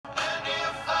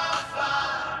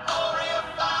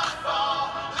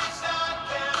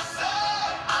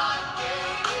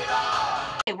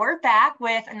We're back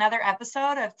with another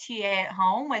episode of TA at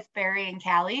Home with Barry and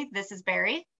Callie. This is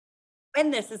Barry.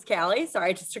 And this is Callie. Sorry,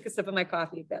 I just took a sip of my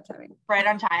coffee. Bad timing. Right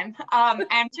on time.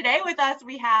 And today with us,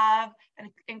 we have an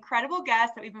incredible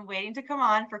guest that we've been waiting to come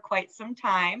on for quite some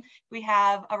time. We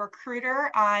have a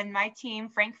recruiter on my team,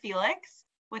 Frank Felix,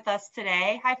 with us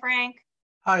today. Hi, Frank.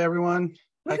 Hi, everyone.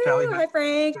 Hi, Callie. Callie. Hi,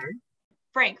 Frank.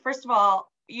 Frank, first of all,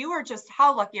 you are just,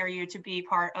 how lucky are you to be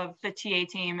part of the TA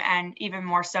team and even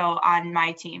more so on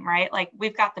my team, right? Like,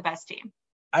 we've got the best team.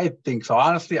 I think so.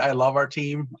 Honestly, I love our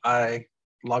team. I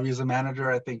love you as a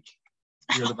manager. I think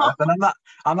you're the best. And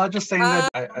I'm not just saying that.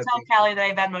 I tell Callie that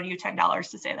I Venmoed you $10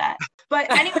 to say that.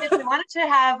 But anyways, we wanted to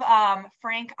have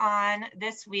Frank on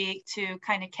this week to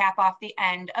kind of cap off the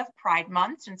end of Pride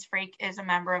Month, since Frank is a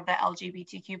member of the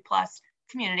LGBTQ plus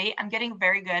community. I'm getting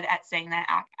very good at saying that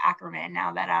acronym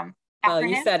now that well,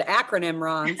 you said acronym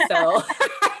wrong, so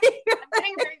I'm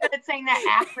getting very good at saying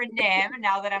that acronym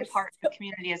now that I'm part of the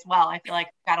community as well. I feel like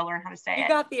I've got to learn how to say it. You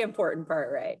got the important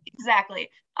part right.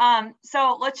 Exactly.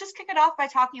 So let's just kick it off by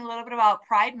talking a little bit about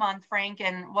Pride Month, Frank,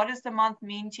 and what does the month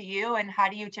mean to you, and how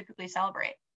do you typically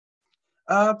celebrate?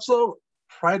 So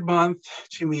Pride Month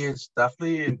to me is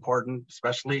definitely important,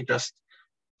 especially just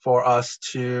for us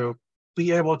to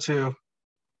be able to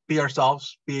be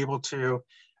ourselves, be able to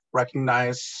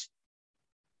recognize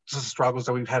the struggles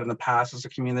that we've had in the past as a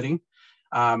community.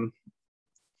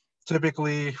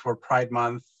 Typically for Pride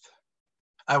Month,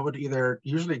 I would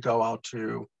usually go out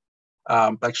to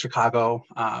like Chicago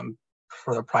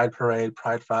for the Pride Parade,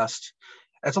 Pride Fest.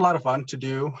 It's a lot of fun to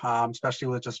do, especially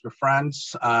with just your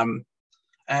friends.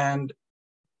 And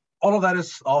all of that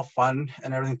is all fun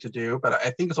and everything to do, but I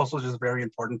think it's also just very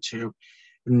important to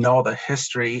know the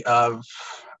history of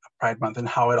Pride Month and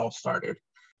how it all started.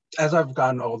 As I've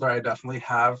gotten older, I definitely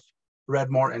have read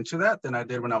more into that than I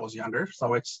did when I was younger.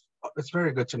 So it's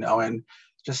very good to know and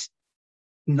just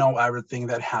know everything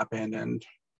that happened and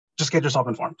just get yourself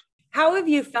informed. How have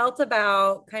you felt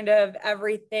about kind of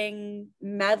everything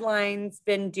Medline's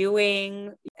been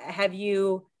doing? Have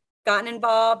you gotten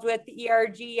involved with the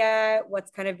ERG yet?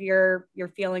 What's kind of your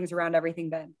feelings around everything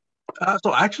been?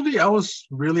 So actually, I was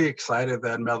really excited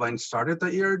that Medline started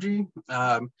the ERG,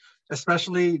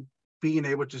 especially being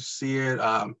able to see it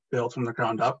built from the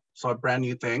ground up. So a brand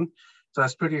new thing. So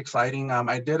that's pretty exciting.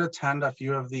 I did attend a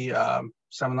few of the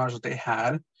seminars that they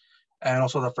had, and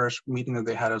also the first meeting that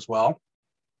they had as well.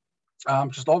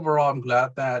 Just overall, I'm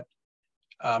glad that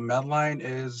Medline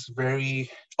is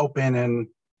very open and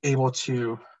able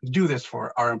to do this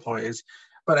for our employees.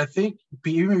 But I think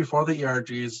even before the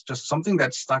ERGs, just something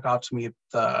that stuck out to me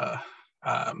the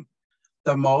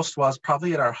most was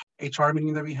probably at our HR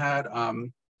meeting that we had.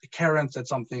 Karen said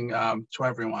something to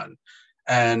everyone,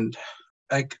 and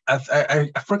like I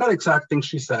forgot the exact thing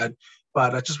she said,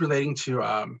 but just relating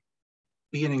to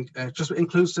being just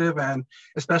inclusive, and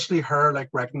especially her like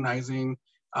recognizing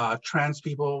trans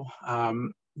people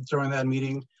during that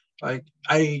meeting. Like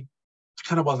I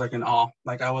kind of was like in awe.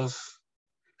 Like I was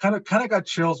kind of got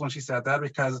chills when she said that,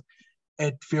 because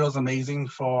it feels amazing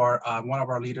for one of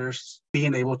our leaders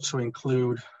being able to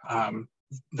include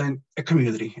then a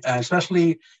community, and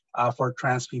especially for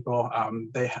trans people.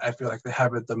 I feel like they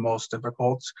have it the most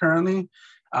difficult currently.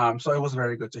 So it was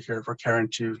very good to hear for Karen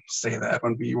to say that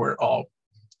when we were all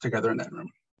together in that room.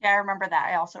 Yeah, I remember that.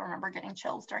 I also remember getting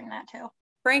chills during that too.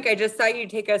 Frank, I just saw you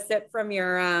take a sip from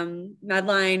your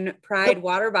Medline Pride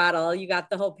water bottle. You got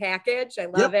the whole package. I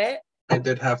love it. I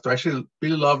did have to. I actually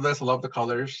really love this. I love the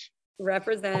colors.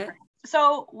 Represent.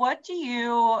 So what do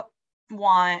you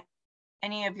want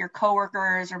any of your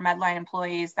coworkers or Medline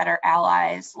employees that are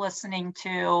allies listening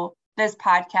to this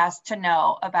podcast to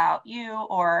know about you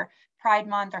or Pride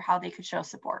Month, or how they could show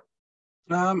support?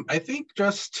 I think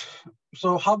just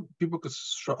so how people could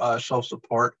show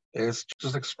support is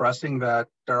just expressing that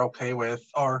they're okay with,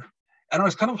 or I know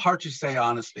it's kind of hard to say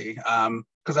honestly,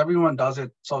 because everyone does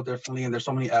it so differently and there's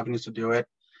so many avenues to do it.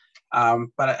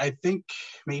 But I think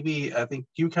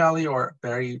you, Callie, or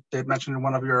Barry did mention in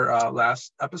one of your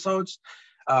last episodes,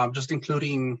 just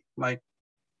including like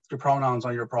your pronouns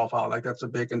on your profile. Like that's a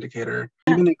big indicator.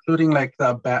 Even including like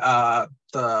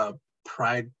the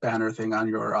Pride banner thing on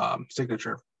your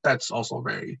signature. That's also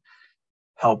very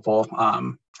helpful.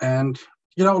 And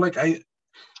you know, like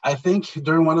I think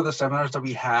during one of the seminars that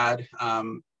we had,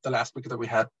 the last week that we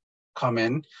had come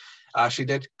in, she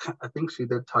did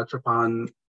touch upon,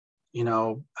 you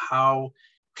know, how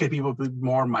can people be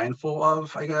more mindful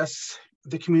of, I guess,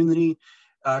 the community.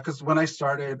 Because when I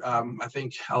started, I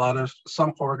think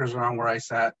some coworkers around where I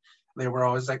sat, they were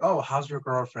always like, oh, how's your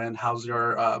girlfriend? How's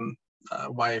your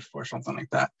wife, or something like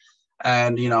that.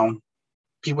 And, you know,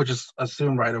 people just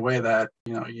assume right away that,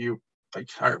 you know, you like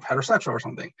are heterosexual or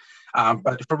something.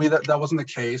 But for me, that wasn't the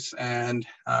case. And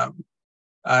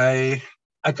I,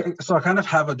 so I kind of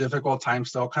have a difficult time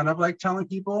still kind of like telling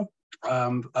people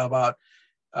about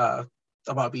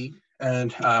me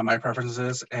and my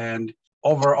preferences. And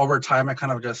over time, I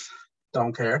kind of just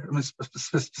don't care. I mean,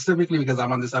 specifically because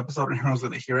I'm on this episode and everyone's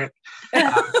going to hear it.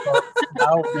 So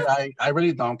now I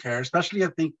really don't care, especially I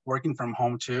think working from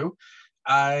home too.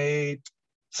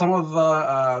 Some of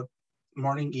the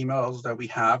morning emails that we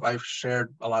have, I've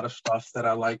shared a lot of stuff that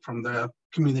I like from the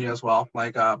community as well.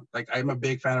 Like I'm a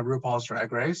big fan of RuPaul's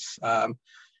Drag Race.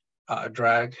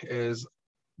 Drag is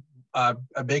a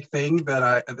big thing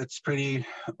that it's pretty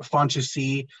fun to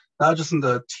see, not just in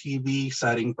the TV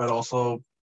setting, but also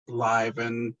live.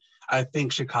 And I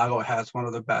think Chicago has one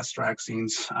of the best drag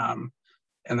scenes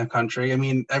in the country. I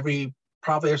mean,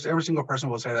 probably every single person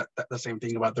will say that the same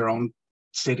thing about their own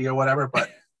city or whatever, but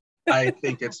I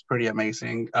think it's pretty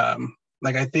amazing.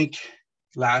 Like I think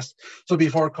so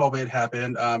before COVID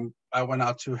happened, I went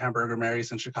out to Hamburger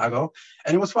Mary's in Chicago,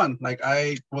 and it was fun. Like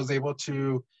I was able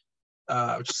to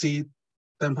see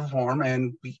them perform,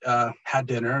 and we had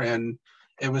dinner, and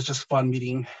it was just fun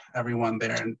meeting everyone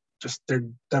there and just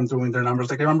them doing their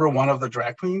numbers. Like I remember one of the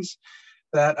drag queens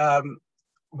that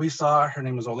we saw, her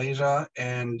name was Olasia,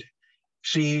 and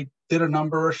she did a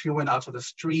number. She went out to the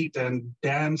street and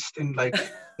danced in like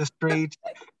the street,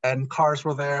 and cars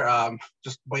were there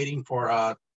just waiting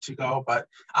for to go. But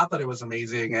I thought it was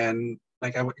amazing, and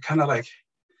like I kind of like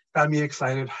got me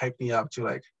excited, hyped me up to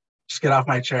like just get off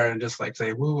my chair and just like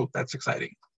say, "Woo, that's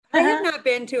exciting." I have not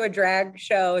been to a drag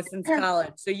show since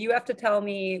college, so you have to tell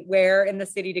me where in the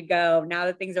city to go now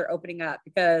that things are opening up,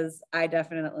 because I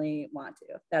definitely want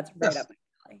to. That's right up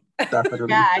my alley. Definitely.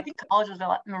 Yeah, I think college was a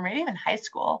lot, or maybe even high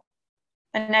school.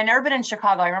 And I've never been in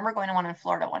Chicago. I remember going to one in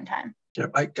Florida one time. Yeah,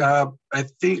 I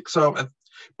think so.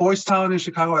 Boys Town in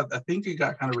Chicago, I think it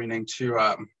got kind of renamed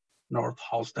to North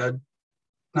Halstead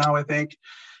now, I think.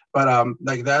 But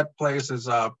like that place is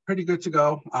pretty good to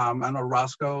go. I know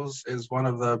Roscoe's is one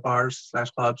of the bars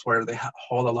 / clubs where they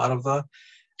hold a lot of the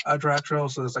drag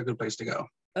shows, so it's a good place to go.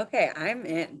 Okay, I'm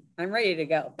in. I'm ready to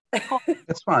go.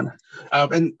 It's fun.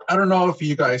 And I don't know if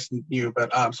you guys knew,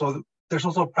 but so there's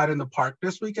also Pride in the Park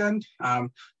this weekend. You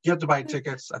have to buy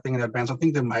tickets, I think, in advance. I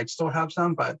think they might still have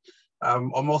some, but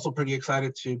I'm also pretty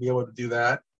excited to be able to do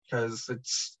that because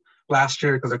it's last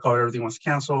year because of COVID, everything was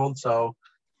canceled. So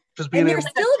just being able. You're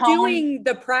still doing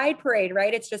the Pride Parade,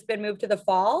 right? It's just been moved to the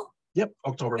fall. Yep,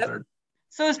 October 3rd.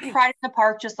 So is Pride in the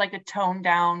Park just like a toned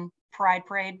down Pride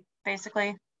Parade,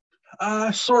 basically?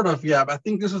 Sort of, yeah. But I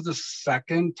think this is the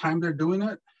second time they're doing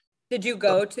it. Did you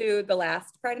go to the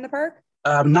last Pride in the Park?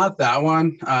 Not that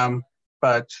one,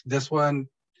 but this one,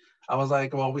 I was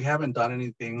like, well, we haven't done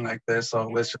anything like this, so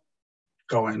let's just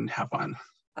go and have fun.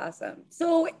 Awesome.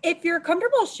 So if you're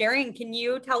comfortable sharing, can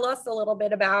you tell us a little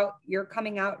bit about your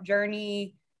coming out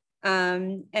journey?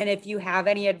 And if you have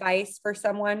any advice for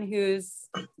someone who's,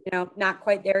 not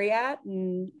quite there yet,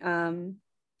 and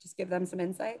just give them some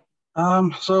insight.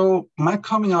 So my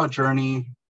coming out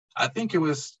journey, I think it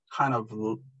was kind of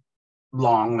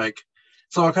long. I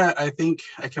think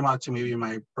I came out to maybe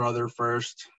my brother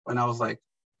first when I was like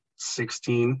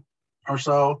 16 or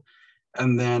so.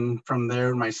 And then from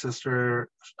there, my sister,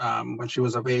 when she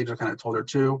was of age, I kind of told her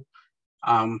too.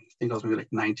 I think I was maybe like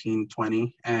 19,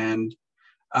 20. And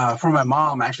for my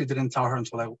mom, I actually didn't tell her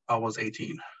until I was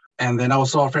 18. And then I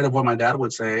was so afraid of what my dad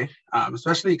would say,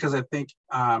 especially because I think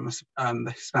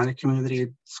the Hispanic community,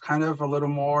 it's kind of a little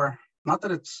more, not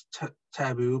that it's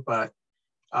taboo, but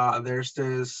there's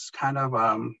this kind of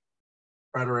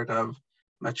rhetoric of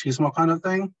machismo kind of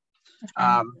thing.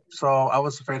 So I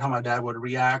was afraid how my dad would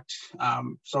react.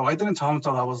 So I didn't tell him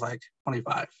until I was like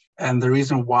 25. And the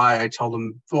reason why I told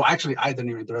him, well, actually, I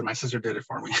didn't even do it. My sister did it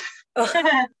for me.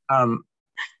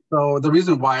 So the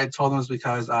reason why I told him is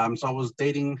because, so I was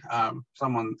dating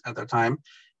someone at that time,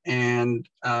 and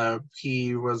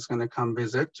he was going to come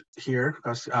visit here.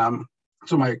 Because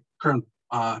so my current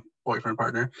boyfriend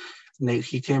partner, Nate,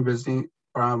 he came visiting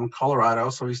from Colorado.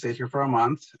 So he stayed here for a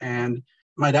month, and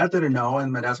my dad didn't know,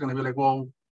 and my dad's going to be like, well,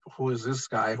 who is this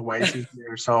guy? Why is he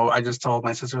here? So I just told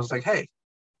my sister, I was like, hey,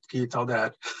 can you tell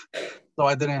dad? So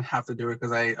I didn't have to do it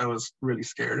because I was really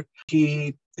scared.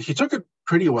 He took it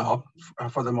pretty well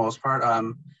for the most part.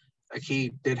 Like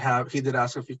he did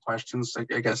ask a few questions.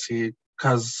 Like I guess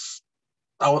because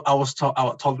I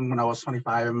told him when I was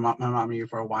 25 and my mom knew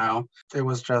for a while. It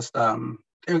was just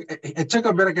it took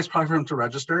a bit, I guess, probably for him to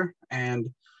register, and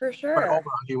for sure. But overall,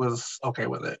 he was okay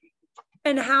with it.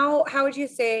 And how would you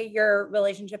say your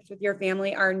relationships with your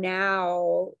family are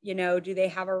now? You know, do they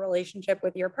have a relationship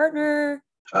with your partner?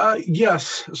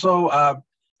 Yes. So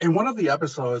in one of the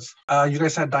episodes, you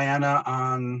guys had Diana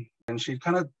on, and she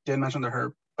kind of did mention that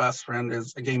her best friend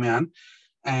is a gay man.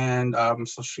 And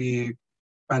so she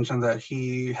mentioned that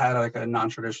he had like a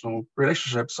non-traditional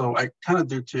relationship. So I kind of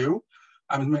do too.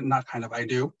 I mean, not kind of, I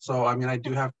do. So, I mean, I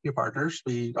do have two partners.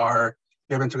 We have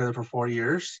been together for 4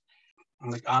 years.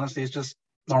 And like, honestly, it's just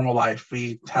normal life.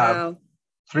 We have Wow.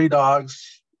 3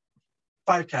 dogs,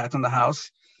 5 cats in the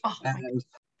house. Oh, And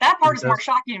that part is just, more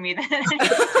shocking to me than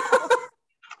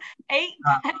 8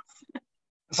 cats.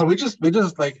 So we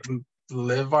just like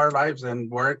live our lives and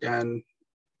work and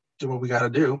do what we got to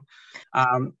do.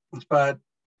 But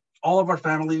all of our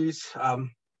families,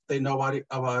 they know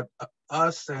about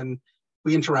us, and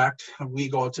we interact. We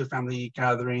go to family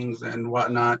gatherings and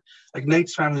whatnot. Like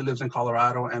Nate's family lives in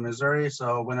Colorado and Missouri,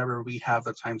 so whenever we have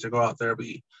the time to go out there,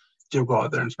 we do go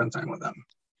out there and spend time with them.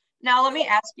 Now, let me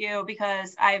ask you,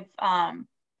 because I've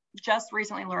just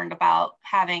recently learned about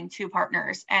having 2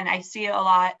 partners, and I see a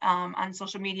lot on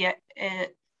social media,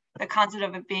 the concept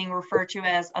of it being referred to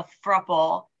as a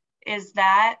throuple. Is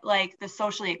that like the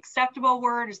socially acceptable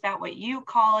word? Is that what you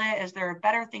call it? Is there a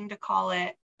better thing to call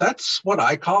it? That's what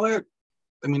I call it.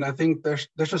 I mean, I think there's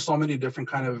just so many different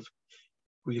kind of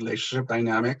relationship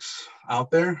dynamics out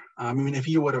there. I mean, if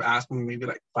you would have asked me maybe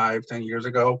like 5-10 years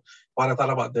ago what I thought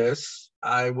about this,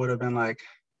 I would have been like,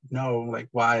 no, like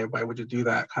why would you do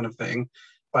that kind of thing?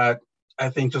 But I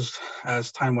think just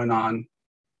as time went on,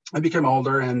 I became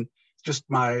older, and just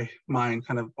my mind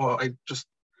kind of, I just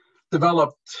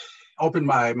opened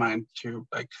my mind to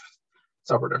like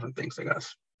several different things, I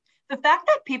guess. The fact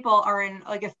that people are in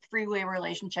like a 3-way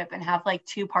relationship and have like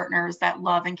 2 partners that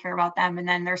love and care about them, and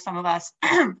then there's some of us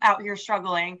out here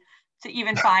struggling to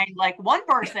even find like one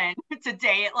person to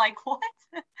date. Like, what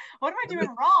am I doing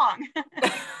wrong?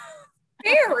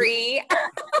 Very.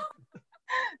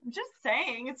 I'm just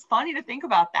saying, it's funny to think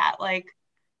about that. Like,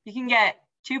 you can get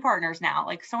 2 partners now,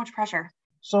 like so much pressure.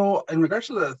 So in regards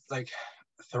to the like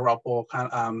throuple kind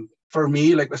of, for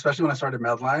me, like especially when I started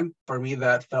Medline, for me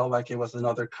that felt like it was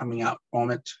another coming out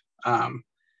moment,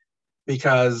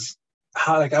 because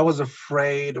I was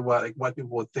afraid what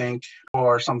people would think,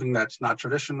 or something that's not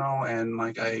traditional, and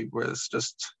like I was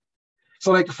just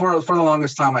so like for the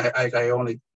longest time I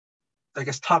only I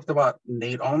guess talked about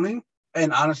Nate only,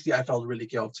 and honestly I felt really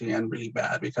guilty and really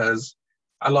bad because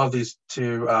I love these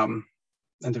 2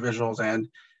 individuals, and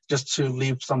just to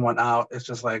leave someone out, it's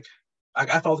just like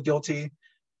I felt guilty.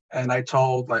 And I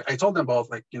told them both,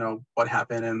 like, you know, what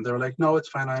happened. And they were like, no, it's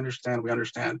fine. I understand. We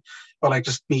understand. But like,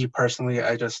 just me personally,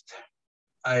 I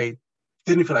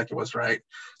didn't feel like it was right.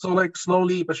 So like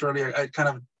slowly but surely, I kind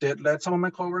of did let some of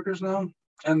my coworkers know.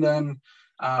 And then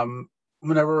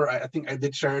whenever I think I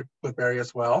did share it with Barry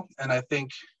as well. And I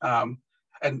think,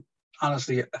 and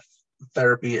honestly,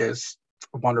 therapy is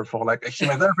wonderful. Like actually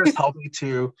my therapist helped me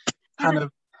to kind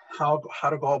of how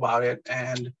to go about it.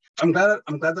 And I'm glad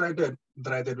that I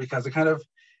did because it kind of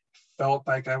felt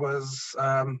like I was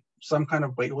some kind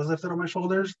of weight was lifted on my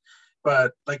shoulders.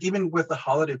 But like even with the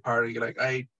holiday party, like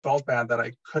I felt bad that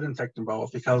I couldn't take them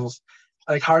both because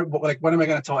like what am I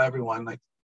going to tell everyone? Like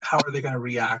how are they going to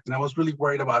react? And I was really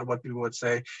worried about what people would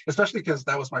say, especially because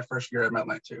that was my first year at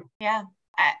Medline too. Yeah,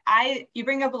 you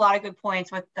bring up a lot of good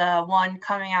points with the 1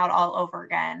 coming out all over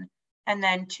again, and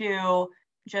then 2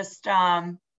 just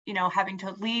you know, having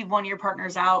to leave one of your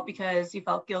partners out because you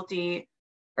felt guilty,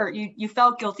 or you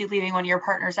felt guilty leaving one of your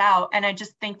partners out. And I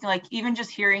just think like even just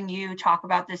hearing you talk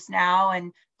about this now,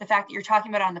 and the fact that you're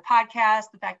talking about it on the podcast,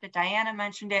 the fact that Diana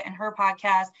mentioned it in her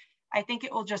podcast, I think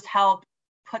it will just help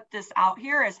put this out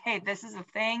here as, hey, this is a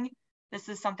thing. This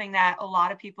is something that a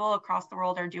lot of people across the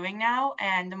world are doing now.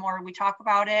 And the more we talk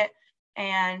about it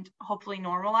and hopefully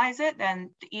normalize it, then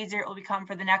the easier it will become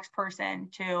for the next person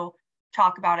to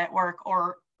talk about at work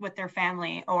or with their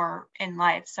family or in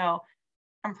life. So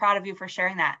I'm proud of you for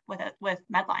sharing that with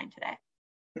Medline today.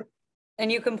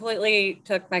 And you completely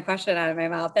took my question out of my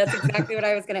mouth. That's exactly what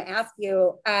I was going to ask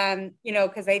you. You know,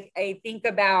 because I think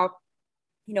about,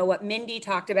 you know, what Mindy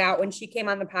talked about when she came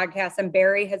on the podcast, and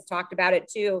Barry has talked about it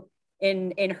too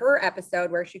in her episode,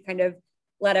 where she kind of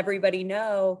let everybody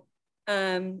know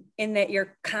in that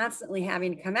you're constantly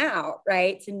having to come out,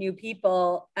 right, to new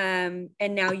people. And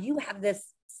now you have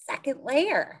this second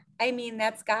layer. I mean,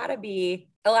 that's got to be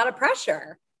a lot of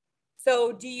pressure.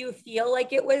 So do you feel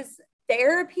like it was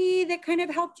therapy that kind of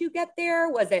helped you get there?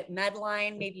 Was it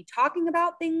Medline maybe talking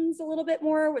about things a little bit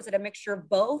more? Was it a mixture of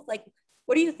both? Like,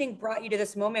 what do you think brought you to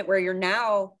this moment where you're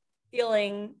now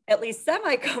feeling at least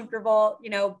semi-comfortable,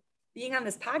 you know, being on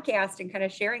this podcast and kind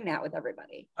of sharing that with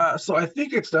everybody? So I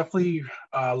think it's definitely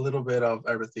a little bit of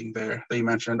everything there that you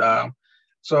mentioned.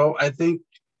 So I think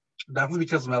definitely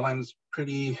because Medline's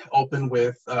pretty open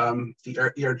with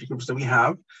the ERG groups that we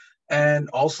have. And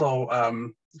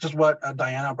also just what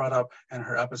Diana brought up in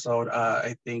her episode,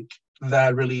 I think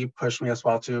that really pushed me as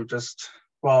well to just,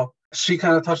 well, she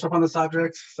kind of touched upon the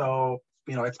subject. So,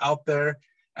 it's out there.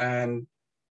 And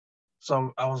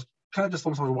so I was kind of just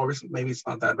almost like, well, maybe it's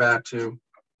not that bad to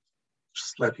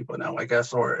just let people know, I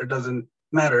guess, or it doesn't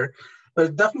matter.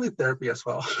 But definitely therapy as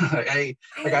well. I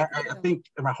think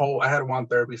I had one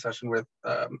therapy session with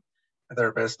a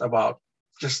therapist about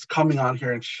just coming on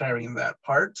here and sharing that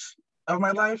part of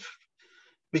my life,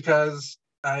 because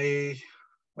I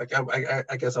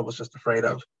guess I was just afraid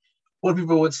of what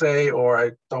people would say, or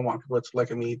I don't want people to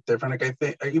look at me different. Like, I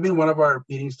think even one of our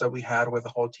meetings that we had with the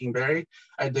whole team, Barry,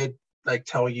 I did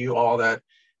tell you all that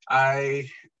I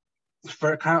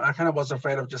kind of was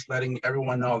afraid of just letting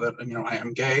everyone know that I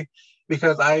am gay,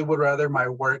 because I would rather my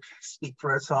work speak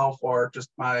for itself, or just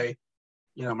my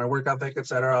my work ethic,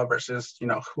 etc., versus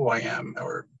who I am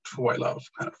or who I love,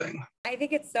 kind of thing. I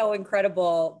think it's so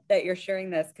incredible that you're sharing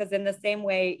this, because in the same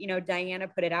way Diana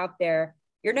put it out there,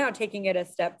 you're now taking it a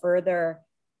step further,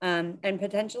 and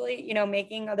potentially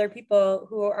making other people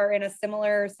who are in a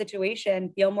similar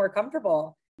situation feel more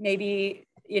comfortable. Maybe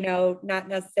not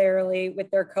necessarily with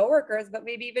their coworkers, but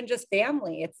maybe even just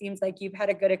family. It seems like you've had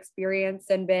a good experience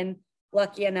and been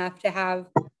lucky enough to have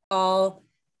all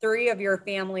three of your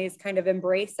families kind of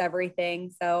embrace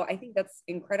everything. So I think that's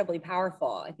incredibly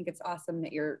powerful. I think it's awesome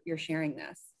that you're sharing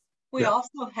this. We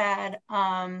also had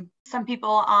some people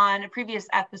on a previous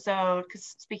episode,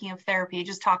 because speaking of therapy,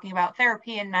 just talking about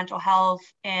therapy and mental health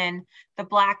in the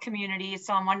Black community.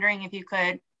 So I'm wondering if you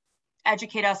could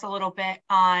educate us a little bit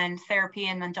on therapy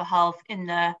and mental health in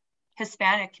the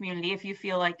Hispanic community, if you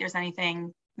feel like there's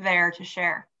anything there to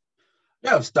share.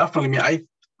 Yeah, it's definitely. I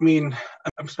mean,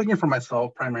 I'm speaking for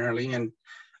myself primarily, and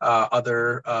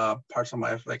other parts of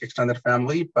my extended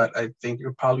family, but I think it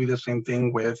would probably be the same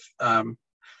thing with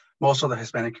most of the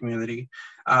Hispanic community.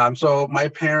 So my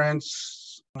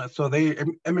parents, so they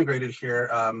immigrated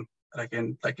here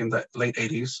in the late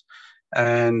 80s,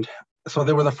 and so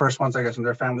they were the first ones, I guess, in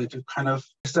their family to kind of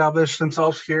establish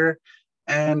themselves here.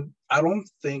 And I don't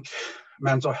think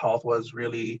mental health was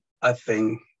really a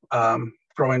thing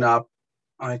growing up.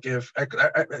 If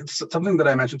it's something that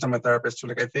I mentioned to my therapist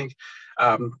too, I think,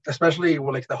 especially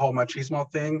with the whole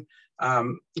machismo thing,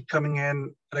 coming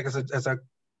in as a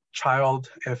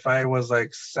child, if I was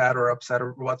sad or upset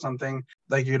about something,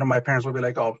 my parents would be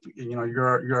like, oh,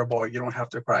 you're a boy, you don't have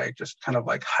to cry, just kind of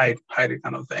hide it,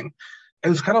 kind of thing. It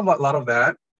was kind of a lot of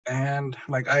that. And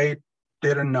I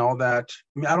didn't know that.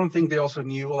 I don't think they also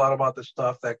knew a lot about the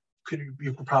stuff that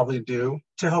you could probably do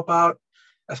to help out,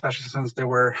 especially since they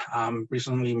were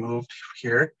recently moved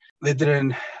here. They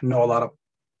didn't know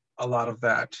a lot of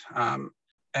that.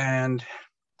 And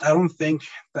I don't think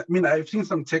that, I've seen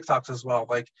some TikToks as well,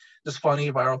 just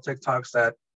funny viral TikToks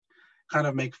that kind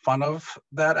of make fun of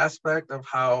that aspect of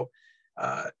how,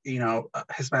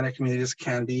 Hispanic communities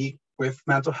can be with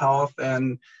mental health.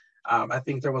 And I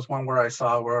think there was one where I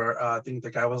saw where I think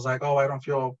the guy was like, oh, I don't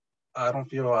feel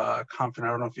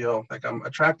confident. I don't feel like I'm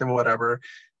attractive or whatever.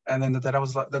 And then the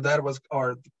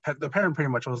parent pretty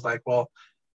much was like, well,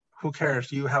 who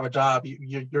cares? You have a job,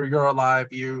 you're alive,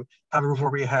 you have a roof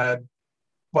over your head.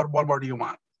 What more do you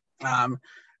want?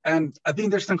 And I think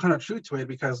there's some kind of truth to it,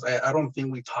 because I don't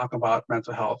think we talk about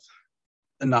mental health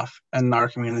enough in our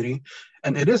community,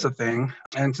 and it is a thing.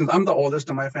 And since I'm the oldest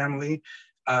in my family,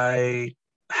 I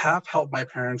have helped my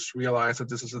parents realize that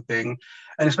this is a thing,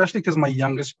 and especially because my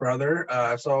youngest brother.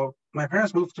 So my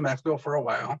parents moved to Mexico for a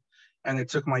while, and it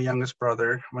took my youngest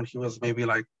brother when he was maybe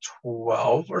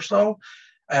 12 or so,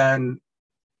 and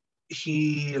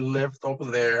he lived over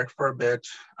there for a bit,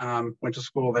 went to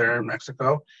school there in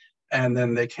Mexico, and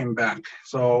then they came back.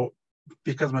 So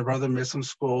because my brother missed some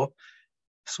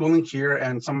schooling here,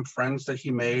 and some friends that he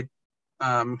made,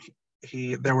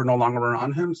 they were no longer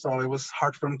around him. So it was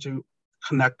hard for him to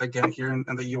connect again here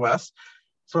in the US.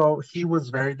 So he was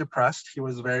very depressed.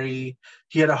 He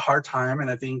had a hard time,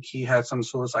 and I think he had some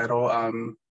suicidal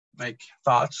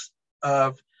thoughts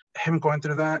of him going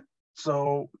through that.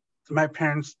 So my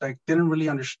parents didn't really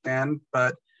understand,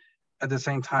 but at the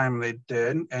same time they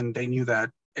did, and they knew that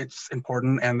it's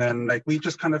important. And then we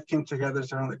just kind of came together.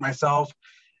 So myself,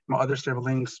 my other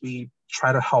siblings, we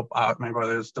try to help out my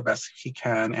brother the best he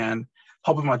can and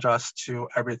help him adjust to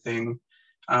everything.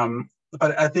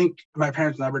 But I think my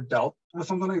parents never dealt with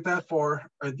something like that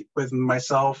with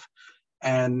myself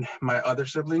and my other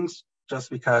siblings, just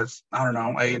because, I don't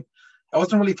know, I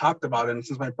wasn't really talked about it. And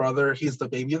since my brother, he's the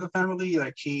baby of the family,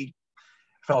 like he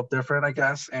felt different, I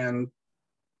guess. And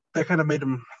that kind of made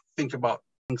him think about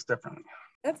things differently.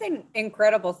 That's an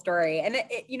incredible story. And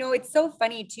it's so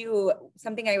funny too.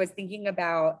 Something I was thinking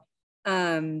about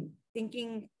an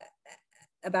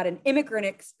immigrant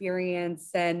experience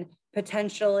and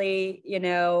potentially,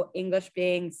 English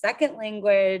being second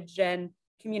language and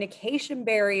communication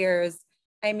barriers.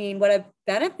 I mean, what a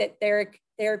benefit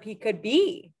therapy could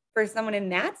be for someone in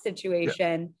that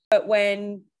situation. Yeah. But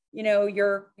when,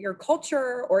 your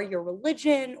culture or your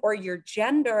religion or your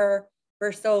gender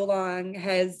for so long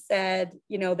has said,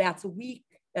 that's weak,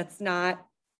 that's not,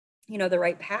 the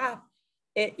right path,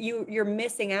 you're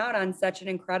missing out on such an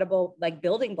incredible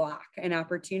building block and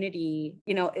opportunity.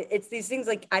 It's these things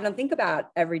I don't think about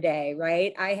every day,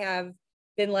 right? I have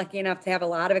been lucky enough to have a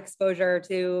lot of exposure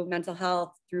to mental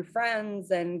health through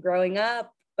friends and growing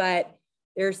up, but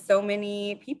there's so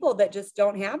many people that just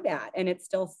don't have that. And it's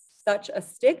still such a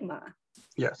stigma.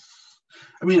 Yes.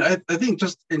 I mean, I think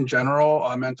just in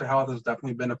general, mental health has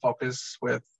definitely been a focus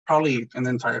with probably in the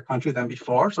entire country than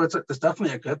before. So it's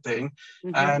definitely a good thing.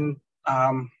 Mm-hmm. And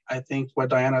I think what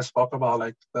Diana spoke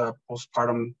about, the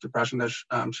postpartum depression that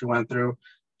she went through,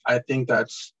 I think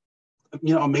that's,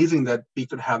 amazing that we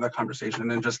could have that conversation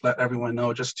and just let everyone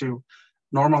know, just to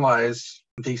normalize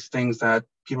these things that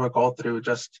people go through,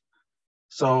 just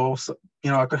so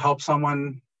it could help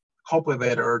someone cope with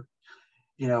it, or,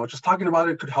 just talking about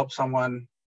it could help someone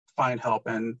find help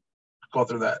and go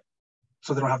through that,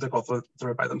 so they don't have to go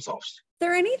through it by themselves. Is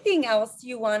there anything else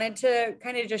you wanted to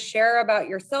kind of just share about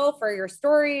yourself or your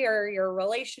story or your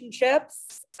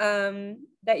relationships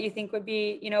that you think would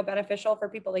be, beneficial for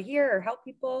people to hear or help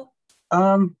people?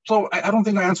 So I don't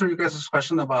think I answered you guys'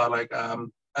 question about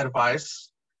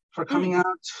advice for coming out.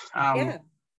 Yeah.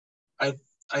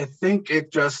 I think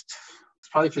it's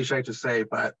probably cliche to say,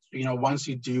 but once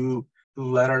you do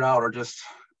let it out, or just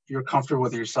you're comfortable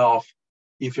with yourself,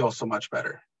 you feel so much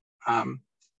better. I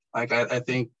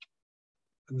think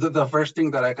the first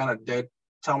thing that I kind of did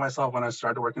tell myself when I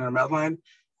started working in Medline,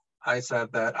 I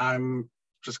said that I'm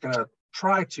just gonna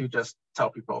try to just tell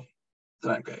people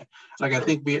that I'm okay. I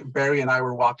think Barry and I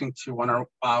were walking to one of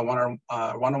our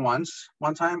one-on-ones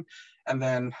one time, and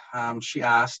then she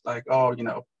asked I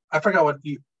forgot what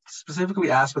you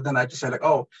specifically asked, but then I just said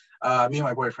me and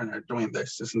my boyfriend are doing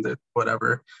this, isn't it?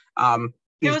 Whatever.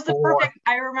 It was the perfect,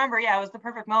 I remember, it was the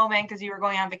perfect moment because you were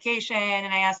going on vacation,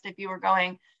 and I asked if you were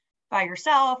going by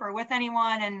yourself or with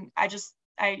anyone, and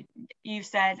you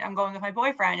said, I'm going with my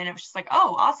boyfriend, and it was just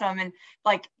oh, awesome. And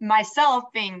myself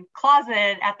being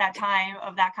closeted at that time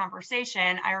of that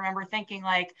conversation, I remember thinking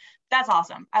that's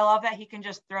awesome. I love that he can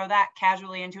just throw that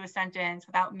casually into a sentence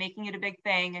without making it a big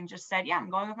thing, and just said, yeah, I'm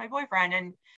going with my boyfriend.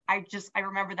 And I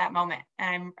remember that moment,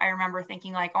 and I remember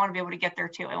thinking I want to be able to get there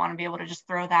too. I want to be able to just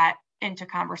throw that into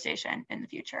conversation in the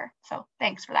future. So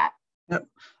thanks for that. Yep.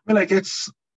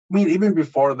 Even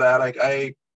before that,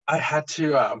 I had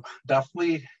to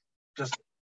definitely just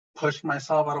push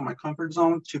myself out of my comfort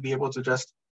zone to be able to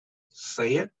just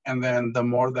say it. And then the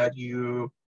more that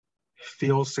you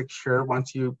feel secure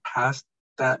once you pass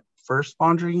that first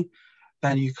boundary,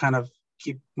 then you kind of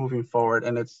keep moving forward,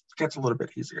 and it gets a little bit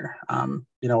easier.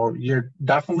 You're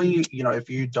definitely, if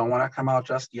you don't want to come out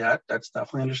just yet, that's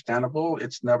definitely understandable.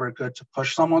 It's never good to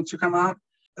push someone to come out.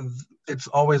 It's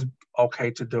always okay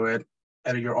to do it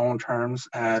at your own terms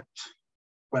at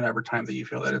whenever time that you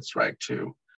feel that it's right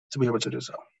to be able to do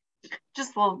so.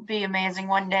 Just will be amazing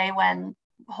one day when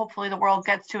hopefully the world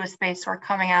gets to a space where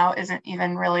coming out isn't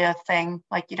even really a thing.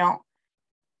 You don't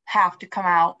have to come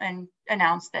out and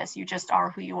announce this. You just are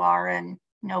who you are, and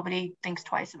nobody thinks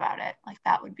twice about it.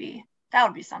 That would be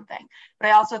something. But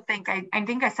I also think, I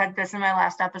think I said this in my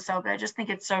last episode, but I just think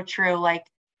it's so true.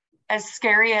 As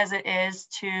scary as it is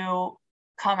to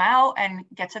come out and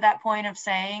get to that point of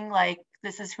saying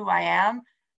this is who I am,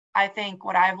 I think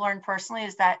what I've learned personally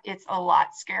is that it's a lot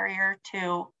scarier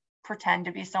to pretend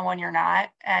to be someone you're not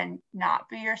and not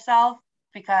be yourself,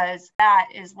 because that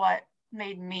is what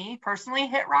made me personally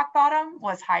hit rock bottom,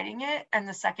 was hiding it. And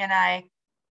the second I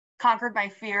conquered my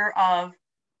fear of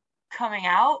coming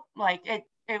out,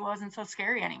 it wasn't so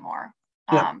scary anymore.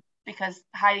 Yeah. Because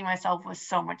hiding myself was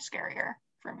so much scarier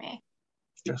for me.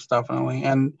 Yes, definitely.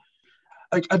 And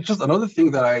just another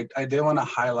thing that I did want to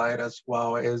highlight as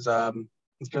well is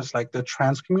just the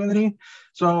trans community.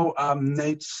 So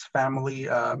Nate's family,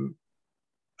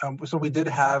 so we did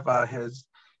have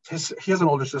he has an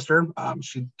older sister.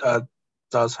 She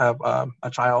does have a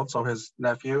child, so his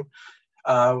nephew.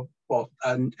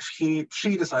 And she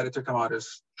decided to come out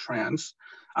as trans.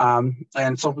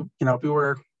 And so, we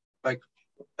were like,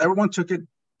 everyone took it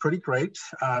pretty great.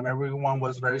 Everyone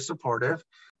was very supportive.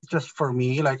 Just for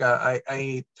me, like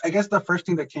I guess the first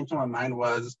thing that came to my mind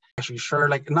was actually sure,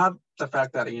 like not the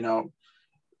fact that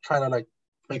try to like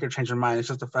make her change her mind. It's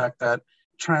just the fact that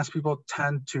trans people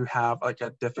tend to have like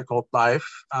a difficult life,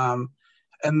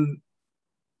 and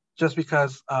just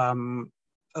because a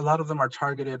lot of them are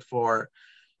targeted for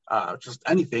just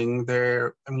anything.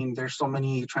 There's so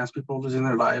many trans people losing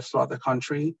their lives throughout the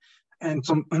country. And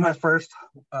so my first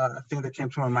thing that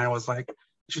came to my mind was like,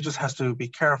 she just has to be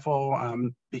careful,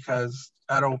 because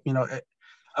I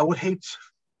would hate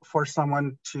for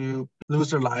someone to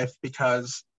lose their life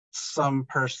because some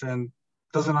person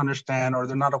doesn't understand or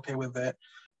they're not okay with it.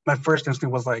 My first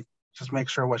instinct was like, just make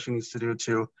sure what she needs to do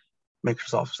to make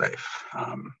herself safe.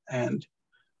 And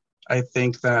I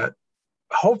think that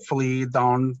hopefully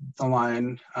down the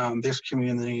line, this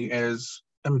community is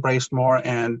embraced more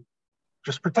and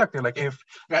just protected. Like if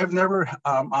I've never,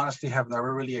 honestly, have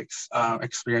never really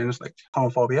experienced like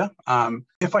homophobia.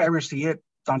 If I ever see it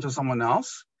done to someone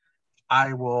else,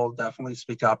 I will definitely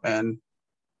speak up and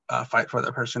fight for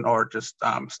that person or just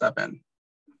step in.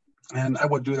 And I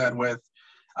would do that with,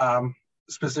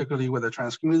 specifically with the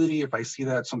trans community. If I see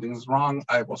that something's wrong,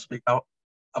 I will speak out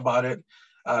about it.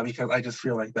 Because I just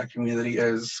feel like that community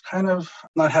is kind of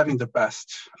not having the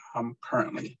best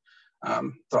currently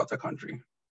throughout the country.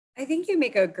 I think you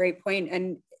make a great point.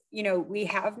 And, we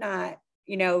have not,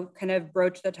 kind of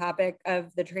broached the topic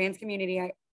of the trans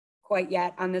community quite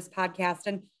yet on this podcast.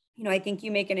 And, I think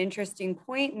you make an interesting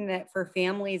point in that for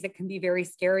families, it can be very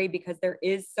scary because there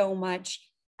is so much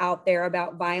out there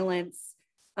about violence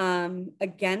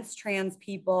against trans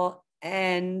people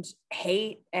and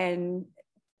hate and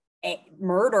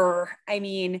murder.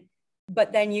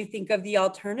 But then you think of the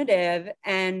alternative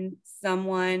and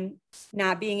someone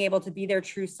not being able to be their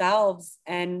true selves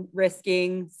and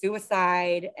risking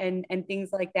suicide and things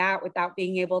like that without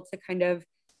being able to kind of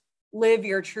live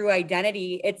your true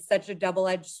identity. It's such a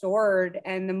double-edged sword.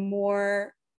 And the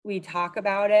more we talk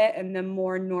about it and the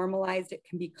more normalized it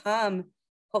can become,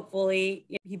 hopefully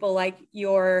people like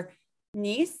your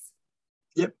niece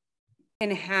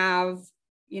can have,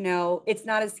 it's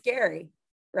not as scary,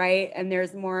 right? And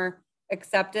there's more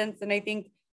acceptance. And I think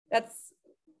that's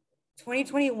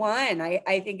 2021.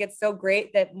 I think it's so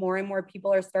great that more and more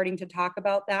people are starting to talk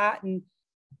about that. And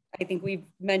I think we've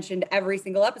mentioned every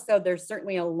single episode, there's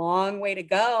certainly a long way to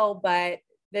go, but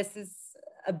this is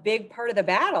a big part of the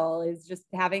battle, is just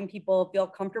having people feel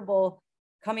comfortable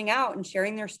coming out and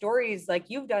sharing their stories like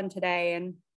you've done today.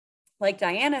 And like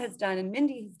Diana has done and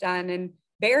Mindy has done and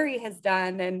Barry has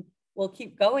done, and we'll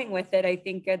keep going with it. I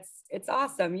think it's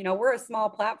awesome. We're a small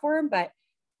platform, but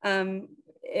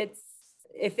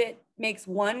if it makes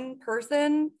one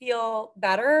person feel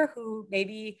better who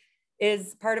maybe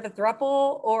is part of a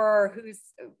throuple or who's,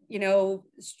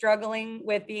 struggling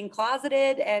with being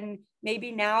closeted and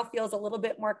maybe now feels a little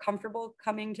bit more comfortable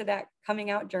coming to that coming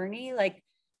out journey,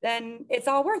 then it's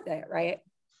all worth it, right?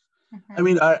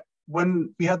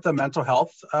 When we had the mental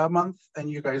health month and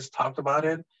you guys talked about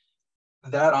it,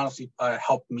 that honestly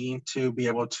helped me to be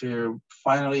able to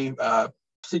finally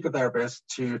seek a therapist,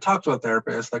 to talk to a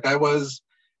therapist. Like I was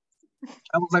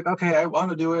like, okay, I want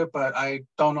to do it, but I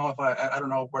don't know if I don't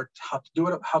know how to do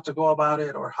it, how to go about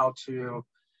it, or how to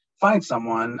find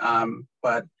someone.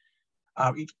 But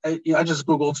I just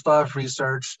Googled stuff,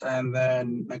 researched, and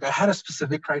then like I had a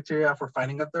specific criteria for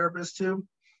finding a therapist too.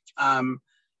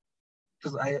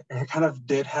 Because I kind of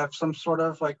did have some sort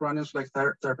of like run-ins with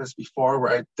like therapists before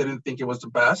where I didn't think it was the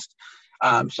best.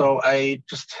 So I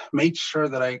just made sure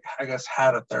that I guess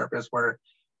had a therapist where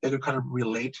they could kind of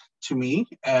relate to me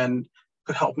and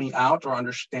could help me out or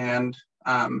understand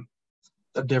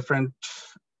the different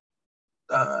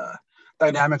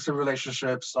dynamics of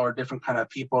relationships or different kind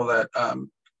of people that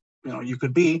you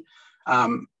could be.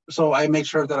 So I made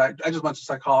sure that I just went to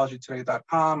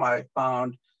psychologytoday.com. I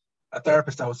found a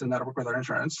therapist that was in network with our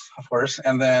insurance, of course.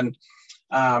 And then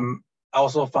I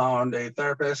also found a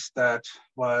therapist that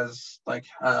was like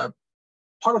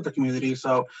part of the community.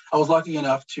 So I was lucky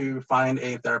enough to find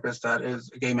a therapist that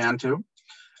is a gay man too.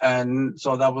 And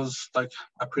so that was like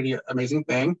a pretty amazing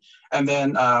thing. And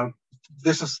then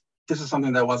this is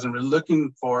something that I wasn't really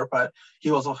looking for, but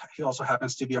he also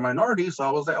happens to be a minority. So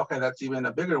I was like, okay, that's even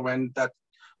a bigger win that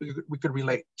we could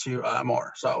relate to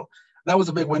more. So that was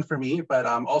a big win for me. But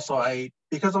also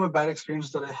because of a bad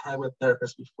experience that I had with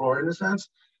therapists before, in a sense,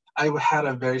 I had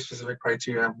a very specific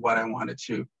criteria of what I wanted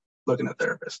to look in a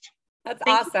therapist. That's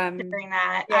Thank awesome. You for doing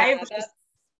that. Yeah,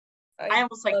 I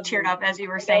almost like teared up as you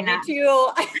were saying that. Me too.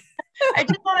 I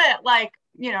just want to like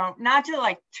you know, not to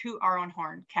like toot our own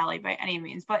horn, Callie, by any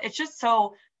means, but it's just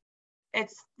so,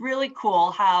 it's really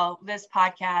cool how this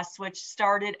podcast, which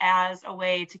started as a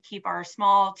way to keep our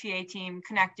small TA team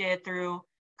connected through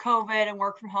COVID and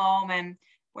work from home, and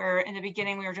where in the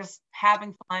beginning we were just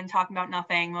having fun, talking about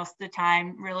nothing most of the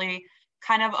time, really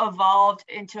kind of evolved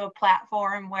into a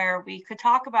platform where we could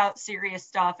talk about serious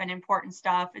stuff and important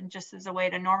stuff, and just as a way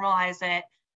to normalize it.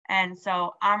 And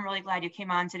so I'm really glad you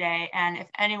came on today. And if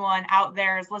anyone out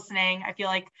there is listening, I feel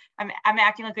like I'm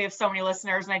acting like we have so many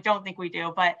listeners, and I don't think we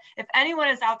do. But if anyone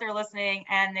is out there listening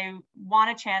and they want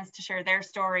a chance to share their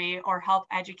story or help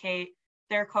educate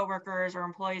their coworkers or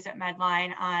employees at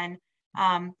Medline on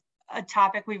a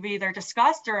topic we've either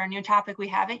discussed or a new topic we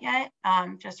haven't yet,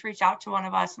 just reach out to one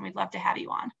of us and we'd love to have you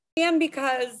on. And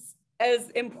because as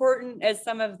important as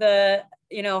some of the,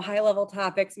 you know, high level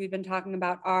topics we've been talking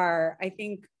about are, I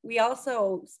think we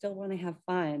also still want to have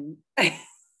fun.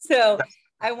 So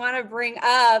I want to bring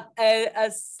up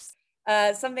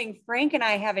something Frank and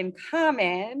I have in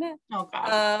common,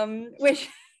 which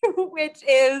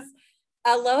is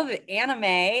a love of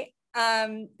anime.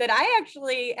 That I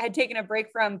actually had taken a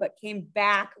break from, but came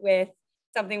back with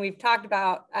something we've talked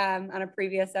about on a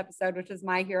previous episode, which is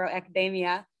My Hero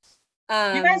Academia.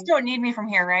 You guys don't need me from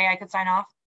here, right? I could sign off.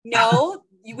 No,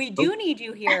 we do need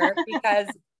you here because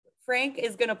Frank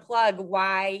is going to plug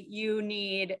why you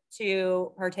need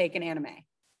to partake in anime.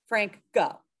 Frank,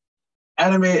 go.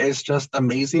 Anime is just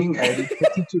amazing, and it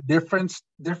gets into different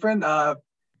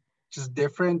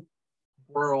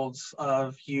worlds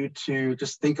of you to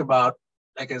just think about.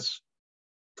 I guess,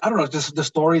 I don't know, just the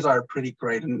stories are pretty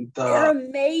great, and they're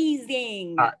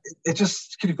amazing. It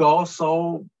just could go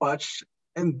so much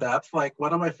in depth. Like,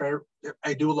 one of my favorite,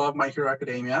 I do love My Hero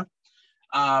Academia,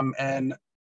 and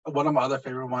one of my other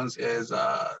favorite ones is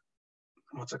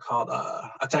what's it called,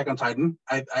 Attack on Titan.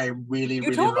 I really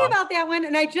you told me about that one,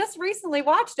 and I just recently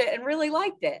watched it and really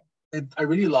liked it. I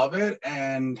really love it,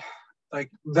 and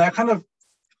like that kind of,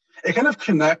 it kind of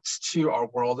connects to our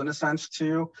world in a sense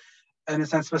too. In a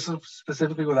sense,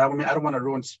 specifically with that one, I don't want to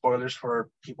ruin spoilers for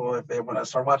people if they want to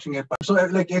start watching it. But so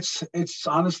like it's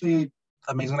honestly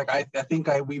amazing. Like I think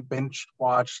we binge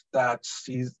watched that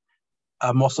season,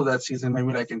 most of that season,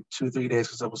 maybe like in 2-3 days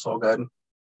because it was so good.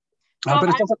 But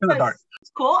it's also kind of dark.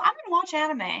 It's cool. I'm gonna watch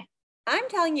anime. I'm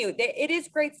telling you, it is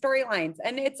great storylines,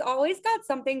 and it's always got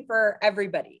something for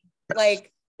everybody. Yes.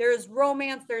 Like there's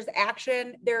romance, there's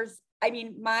action,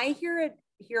 My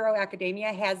Hero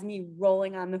Academia has me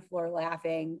rolling on the floor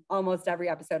laughing almost every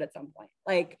episode at some point.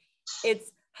 Like,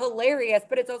 it's hilarious,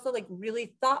 but it's also like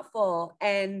really thoughtful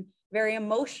and very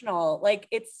emotional. Like,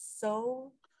 it's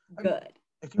so good.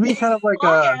 It can be kind of like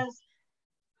a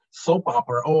soap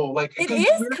opera. Oh, like it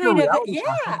is kind of,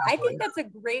 yeah. I think that's a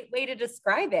great way to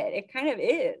describe it. It kind of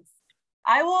is.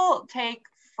 I will take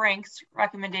Frank's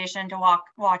recommendation to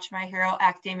watch My Hero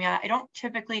Academia. I don't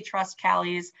typically trust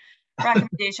Callie's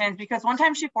recommendations because one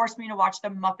time she forced me to watch the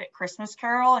Muppet Christmas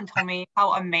Carol and told me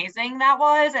how amazing that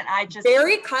was, and I just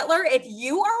Barry Cutler, if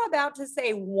you are about to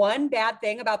say one bad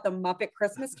thing about the Muppet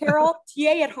Christmas Carol,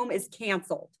 TA at home is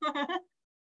canceled.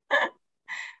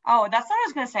 Oh, that's what I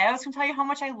was gonna say. I was gonna tell you how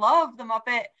much I love the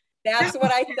Muppet. That's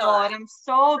what I thought. And I'm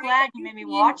so glad you made me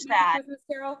watch that. Christmas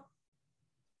Carol?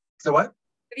 So what?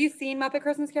 Have you seen Muppet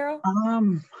Christmas Carol?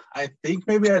 I think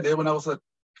maybe I did when I was a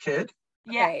kid.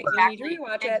 Yeah, okay, exactly. You need to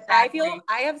rewatch it. Exactly.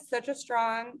 I have such a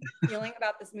strong feeling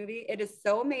about this movie. It is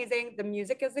so amazing. The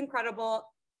music is incredible.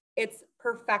 It's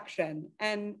perfection.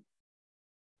 And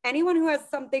anyone who has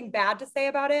something bad to say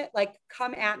about it, like,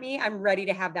 come at me. I'm ready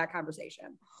to have that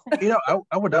conversation. You know,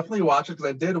 I would definitely watch it because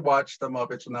I did watch the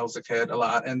Muppets when I was a kid a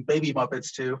lot, and Baby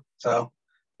Muppets too. So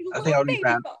I think I would be a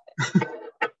fan.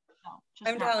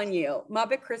 I'm telling you,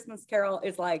 Muppet Christmas Carol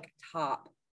is like top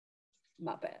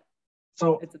Muppet.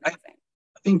 So it's amazing.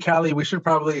 I think, Callie, we should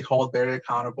probably hold Barry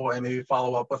accountable and maybe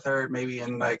follow up with her maybe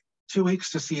in like 2 weeks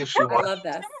to see if she watched. I love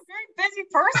this. I'm a very busy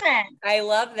person. I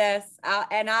love this.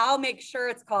 And I'll make sure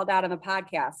it's called out on the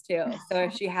podcast too. So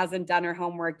if she hasn't done her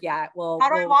homework yet, How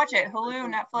do I watch it?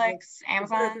 Hulu, Netflix,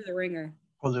 Amazon? Through the ringer.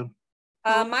 Hulu.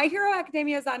 My Hero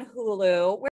Academia is on Hulu.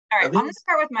 All right, I'm gonna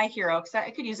start with My Hero because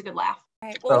I could use a good laugh. All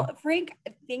right. Well, Frank,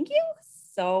 thank you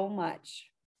so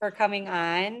much for coming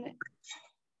on.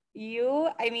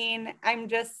 I'm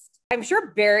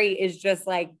sure Barry is just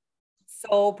like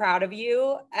so proud of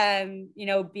you,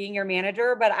 being your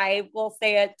manager, but I will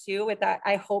say it too with that.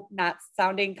 I hope not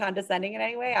sounding condescending in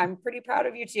any way. I'm pretty proud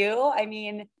of you too. I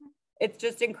mean, it's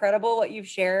just incredible what you've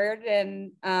shared.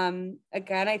 And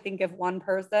again, I think if one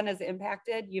person is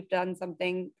impacted, you've done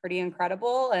something pretty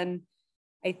incredible. And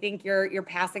I think you're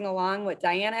passing along what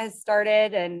Diana has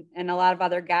started and a lot of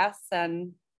other guests.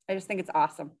 And I just think it's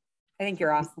awesome. I think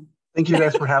you're awesome. Thank you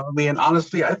guys for having me. And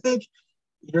honestly, I think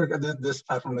this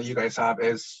platform that you guys have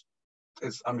is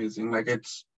amazing. Like,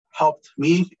 it's helped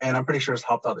me, and I'm pretty sure it's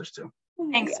helped others too.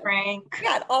 Thanks, Frank. We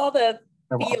got all the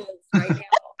feels right now.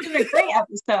 It's been a great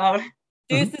episode.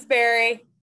 Deuces, Barry.